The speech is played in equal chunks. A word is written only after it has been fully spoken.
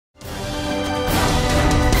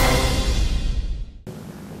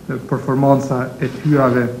performanca e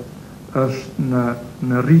hyrave është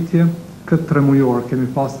në rritje. Këtë 3 mujor kemi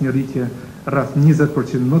pas një rritje rreth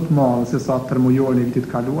 20% më të madhe se sa 3 mujorin e vitit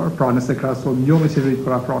kaluar, pra nëse krahasojmë jo me qeveritë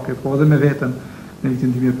paraprake, po edhe me veten në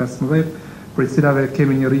vitin 2015, për i cilave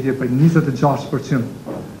kemi një rritje për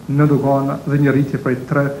 26% në dogana dhe një rritje për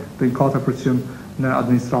 3.4% në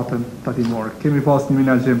administratën tatimore. Kemi pas një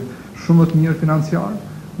menaxhim shumë të mirë financiar,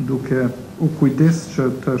 duke u kujdes që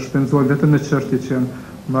të shpenzojmë vetëm në çështje që janë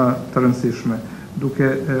më të rëndësishme, duke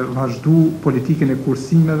vazhdu politikën e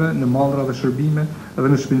kursimeve në mallra dhe shërbime dhe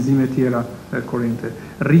në shpenzime tjera korrente.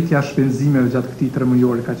 Rritja e shpenzimeve gjatë këtij 3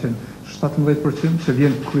 mujori ka qenë 17%, që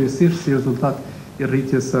vjen kryesisht si rezultat i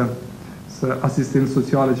rritjes së asistentës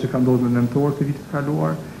sociale që ka ndodhur në nëntor të vitit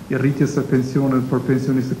kaluar, i rritjes së pensioneve për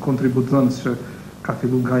pensionistët kontributues që ka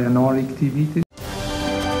filluar nga janari i këtij viti.